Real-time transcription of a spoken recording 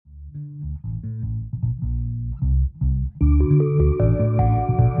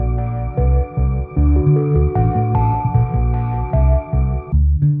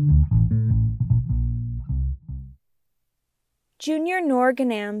Junior Noor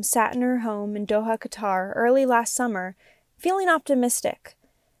Ghanem sat in her home in Doha, Qatar, early last summer, feeling optimistic.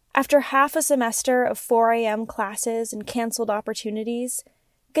 After half a semester of 4 a.m. classes and canceled opportunities,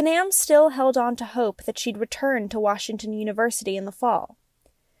 Ghanem still held on to hope that she'd return to Washington University in the fall.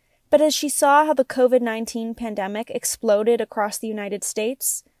 But as she saw how the COVID-19 pandemic exploded across the United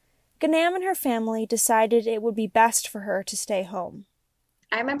States, Ghanem and her family decided it would be best for her to stay home.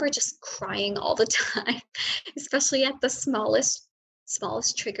 I remember just crying all the time, especially at the smallest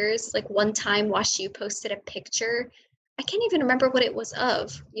triggers. Like one time WashU posted a picture. I can't even remember what it was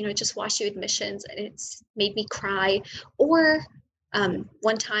of, just WashU admissions, and it's made me cry. Or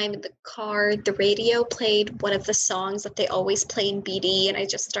one time in the car, the radio played one of the songs that they always play in BD, and I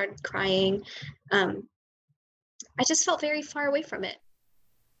just started crying. I just felt very far away from it.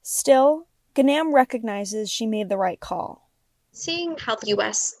 Still, Ghanem recognizes she made the right call. Seeing how the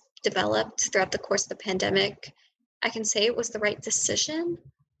U.S. developed throughout the course of the pandemic, I can say it was the right decision,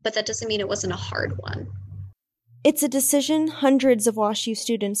 but that doesn't mean it wasn't a hard one. It's a decision hundreds of WashU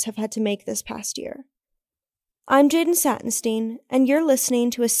students have had to make this past year. I'm Jaden Sattenstein, and you're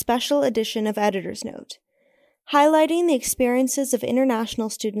listening to a special edition of Editor's Note, highlighting the experiences of international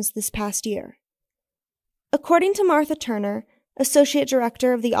students this past year. According to Martha Turner, Associate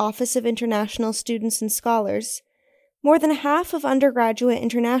Director of the Office of International Students and Scholars, more than half of undergraduate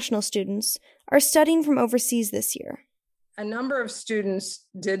international students are studying from overseas this year. A number of students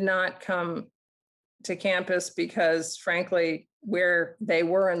did not come to campus because, frankly, where they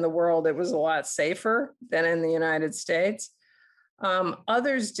were in the world, it was a lot safer than in the United States.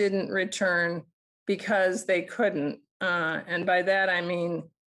 Others didn't return because they couldn't. And by that, I mean,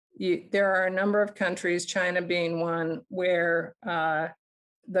 there are a number of countries, China being one, where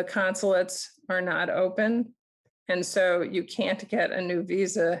the consulates are not open. And so you can't get a new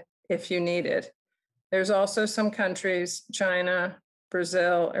visa if you need it. There's also some countries, China,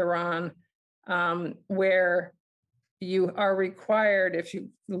 Brazil, Iran, where you are required, if you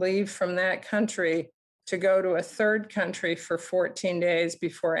leave from that country, to go to a third country for 14 days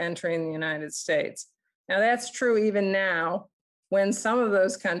before entering the United States. Now, that's true even now, when some of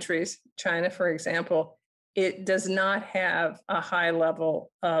those countries, China, for example, it does not have a high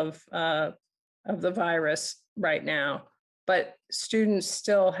level of the virus right now, but students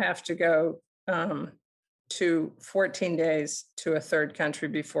still have to go to 14 days to a third country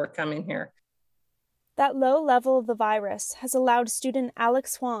before coming here. That low level of the virus has allowed student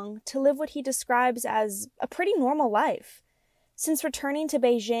Alex Huang to live what he describes as a pretty normal life. Since returning to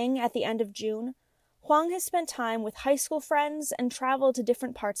Beijing at the end of June, Huang has spent time with high school friends and traveled to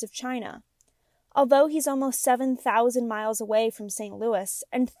different parts of China. Although he's almost 7,000 miles away from St. Louis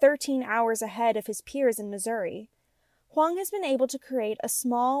and 13 hours ahead of his peers in Missouri, Huang has been able to create a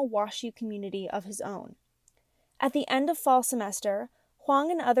small WashU community of his own. At the end of fall semester,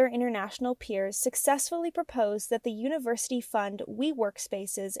 Huang and other international peers successfully proposed that the university fund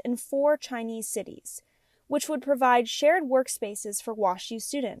WeWorkspaces in 4 Chinese cities, which would provide shared workspaces for WashU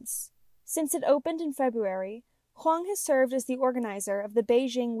students. Since it opened in February, Huang has served as the organizer of the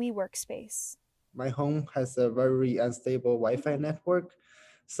Beijing WeWorkspace. My home has a very unstable Wi-Fi network,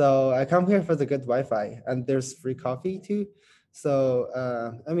 so I come here for the good Wi-Fi, and there's free coffee too. So,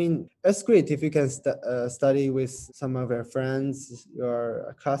 it's great if you can study with some of your friends,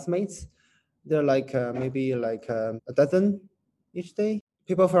 your classmates. They're maybe a dozen each day.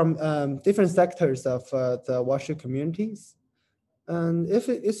 People from different sectors of the WashU communities. And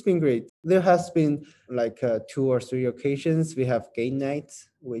it's been great. There has been 2 or 3 occasions we have game nights,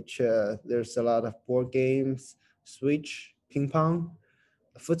 which there's a lot of board games, Switch, ping pong,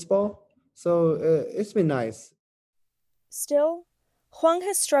 football. So it's been nice. Still, Huang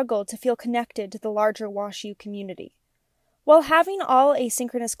has struggled to feel connected to the larger WashU community. While having all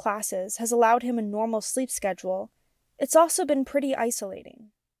asynchronous classes has allowed him a normal sleep schedule, it's also been pretty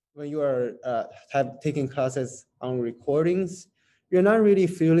isolating. When you are taking classes on recordings, you're not really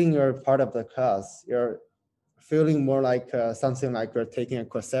feeling you're part of the class. You're feeling more like something like you're taking a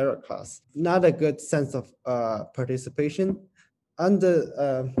Coursera class. Not a good sense of participation. And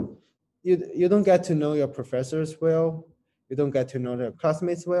you don't get to know your professors well. You don't get to know your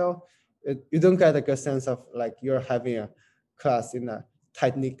classmates well. You don't get a good sense of you're having a class in a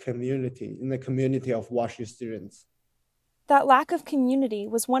tight-knit community, in the community of WashU students. That lack of community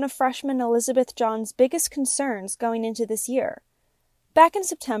was one of freshman Elizabeth John's biggest concerns going into this year. Back in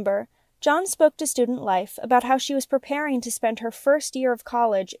September, John spoke to Student Life about how she was preparing to spend her first year of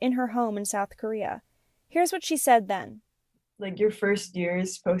college in her home in South Korea. Here's what she said then. Your first year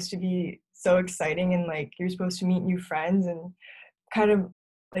is supposed to be so exciting, and you're supposed to meet new friends and kind of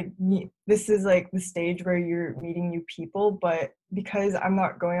this is like the stage where you're meeting new people, but because I'm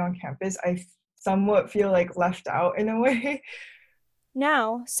not going on campus, I somewhat feel like left out in a way.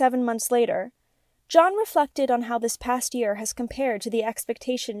 Now, 7 months later, John reflected on how this past year has compared to the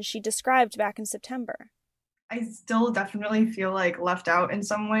expectations she described back in September. I still definitely feel like left out in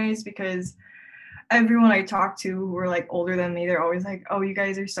some ways because everyone I talk to who are like older than me, they're always like, oh, you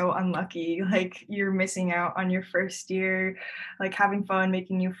guys are so unlucky. Like, you're missing out on your first year, like having fun,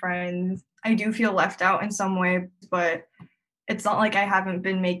 making new friends. I do feel left out in some way, but it's not like I haven't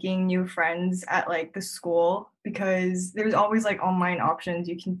been making new friends at like the school because there's always like online options.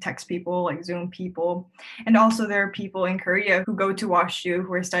 You can text people, like Zoom people. And also there are people in Korea who go to WashU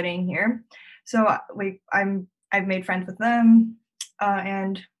who are studying here. So like I've made friends with them,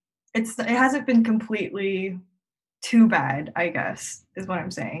 and it hasn't been completely too bad, I guess, is what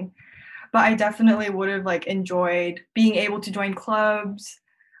I'm saying. But I definitely would have like enjoyed being able to join clubs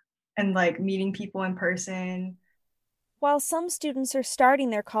and like meeting people in person. While some students are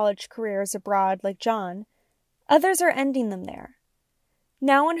starting their college careers abroad like John, others are ending them there.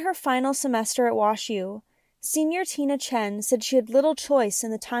 Now in her final semester at WashU, senior Tina Chen said she had little choice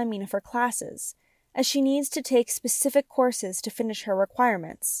in the timing of her classes, as she needs to take specific courses to finish her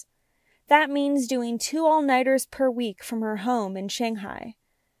requirements. That means doing 2 all-nighters per week from her home in Shanghai.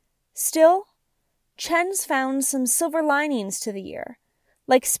 Still, Chen's found some silver linings to the year,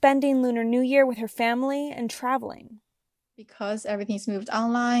 like spending Lunar New Year with her family and traveling. Because everything's moved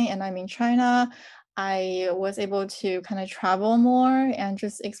online and I'm in China, I was able to kind of travel more and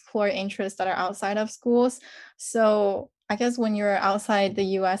just explore interests that are outside of schools. So I guess when you're outside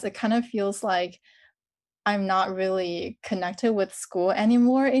the US, it kind of feels like I'm not really connected with school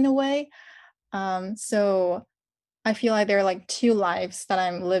anymore in a way. So I feel like there are like 2 lives that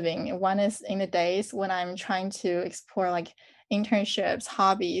I'm living. One is in the days when I'm trying to explore like internships,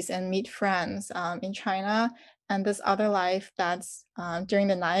 hobbies, and meet friends in China. And this other life that's during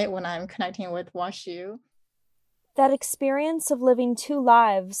the night when I'm connecting with WashU. That experience of living 2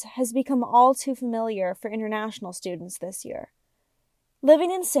 lives has become all too familiar for international students this year. Living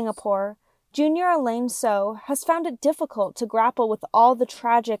in Singapore, Junior Elaine So has found it difficult to grapple with all the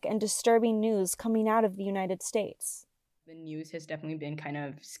tragic and disturbing news coming out of the United States. The news has definitely been kind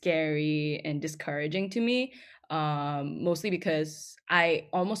of scary and discouraging to me, mostly because I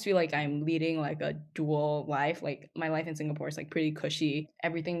almost feel like I'm leading like a dual life. Like my life in Singapore is like pretty cushy.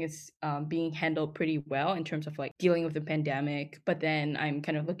 Everything is being handled pretty well in terms of like dealing with the pandemic. But then I'm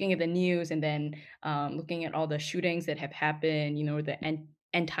kind of looking at the news and then looking at all the shootings that have happened, you know, the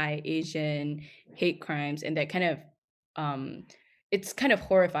anti-Asian hate crimes, and that kind of it's kind of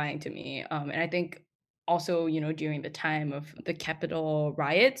horrifying to me. And I think also, you know, during the time of the Capitol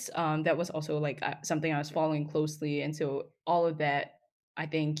riots, that was also like something I was following closely. And so all of that, I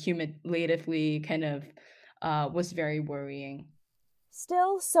think, cumulatively kind of was very worrying.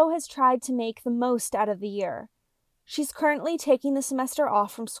 Still, So has tried to make the most out of the year. She's currently taking the semester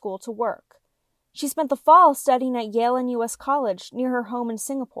off from school to work. She spent the fall studying at Yale and U.S. College near her home in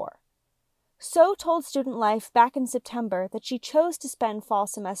Singapore. So told Student Life back in September that she chose to spend fall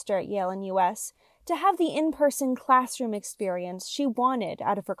semester at Yale and U.S. to have the in-person classroom experience she wanted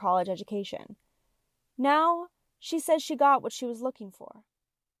out of her college education. Now, she says she got what she was looking for.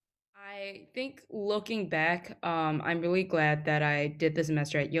 I think looking back, I'm really glad that I did the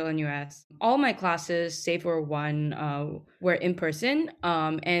semester at Yale and US. All my classes, save for one, were in person,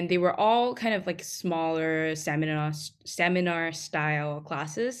 and they were all kind of like smaller seminar style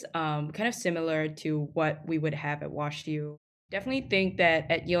classes, kind of similar to what we would have at WashU. Definitely think that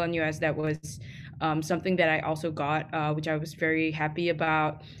at Yale and US that was something that I also got, which I was very happy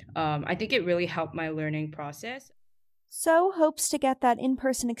about. I think it really helped my learning process. So hopes to get that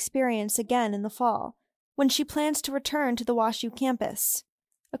in-person experience again in the fall, when she plans to return to the WashU campus.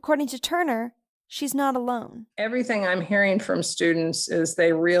 According to Turner, she's not alone. Everything I'm hearing from students is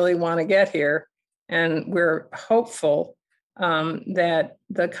they really want to get here, and we're hopeful that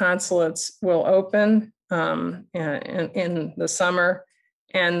the consulates will open in the summer,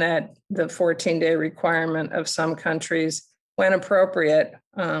 and that the 14-day requirement of some countries, when appropriate,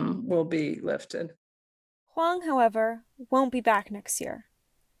 will be lifted. Huang, however, won't be back next year.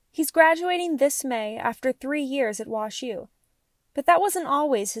 He's graduating this May after 3 years at WashU, but that wasn't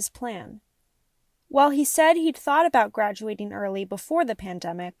always his plan. While he said he'd thought about graduating early before the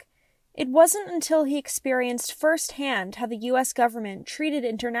pandemic, it wasn't until he experienced firsthand how the U.S. government treated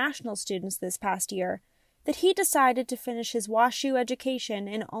international students this past year that he decided to finish his WashU education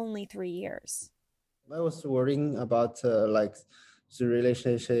in only 3 years. I was worrying about the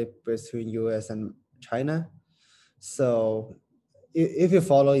relationship between U.S. and China. So if you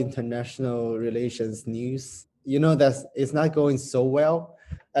follow international relations news, you know that it's not going so well.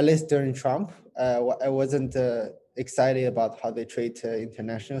 At least during Trump, I wasn't excited about how they treat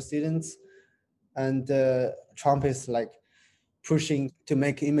international students, and Trump is like pushing to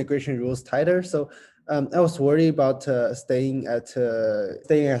make immigration rules tighter. So I was worried about staying at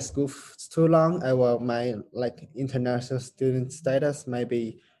school too long. My like international student status might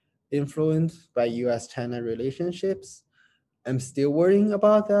be influenced by U.S.-China relationships. I'm still worrying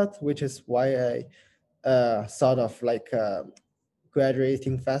about that, which is why I sort of like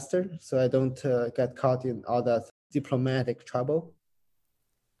graduating faster, so I don't get caught in all that diplomatic trouble.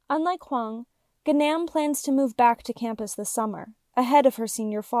 Unlike Huang, Ganam plans to move back to campus this summer, ahead of her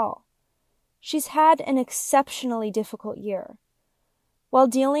senior fall. She's had an exceptionally difficult year. While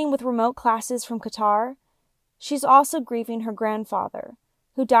dealing with remote classes from Qatar, she's also grieving her grandfather,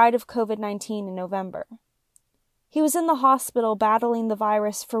 who died of COVID-19 in November. He was in the hospital battling the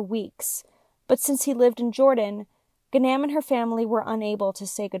virus for weeks, but since he lived in Jordan, Ganam and her family were unable to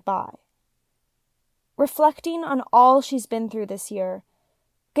say goodbye. Reflecting on all she's been through this year,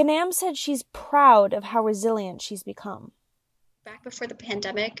 Ganam said she's proud of how resilient she's become. Back before the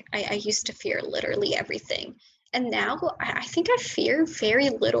pandemic, I used to fear literally everything. And now I think I fear very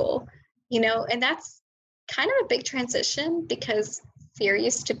little, and that's kind of a big transition because fear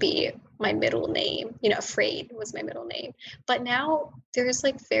used to be my middle name, afraid was my middle name. But now there's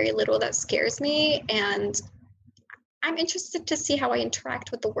like very little that scares me, and I'm interested to see how I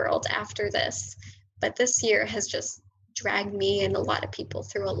interact with the world after this. But this year has just dragged me and a lot of people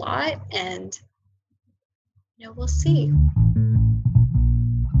through a lot, and we'll see.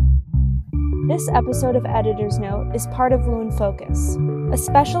 This episode of Editor's Note is part of Woon Focus, a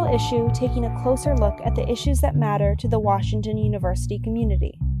special issue taking a closer look at the issues that matter to the Washington University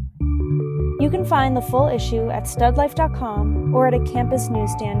community. You can find the full issue at studlife.com or at a campus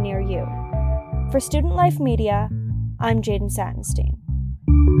newsstand near you. For Student Life Media, I'm Jaden Sattenstein.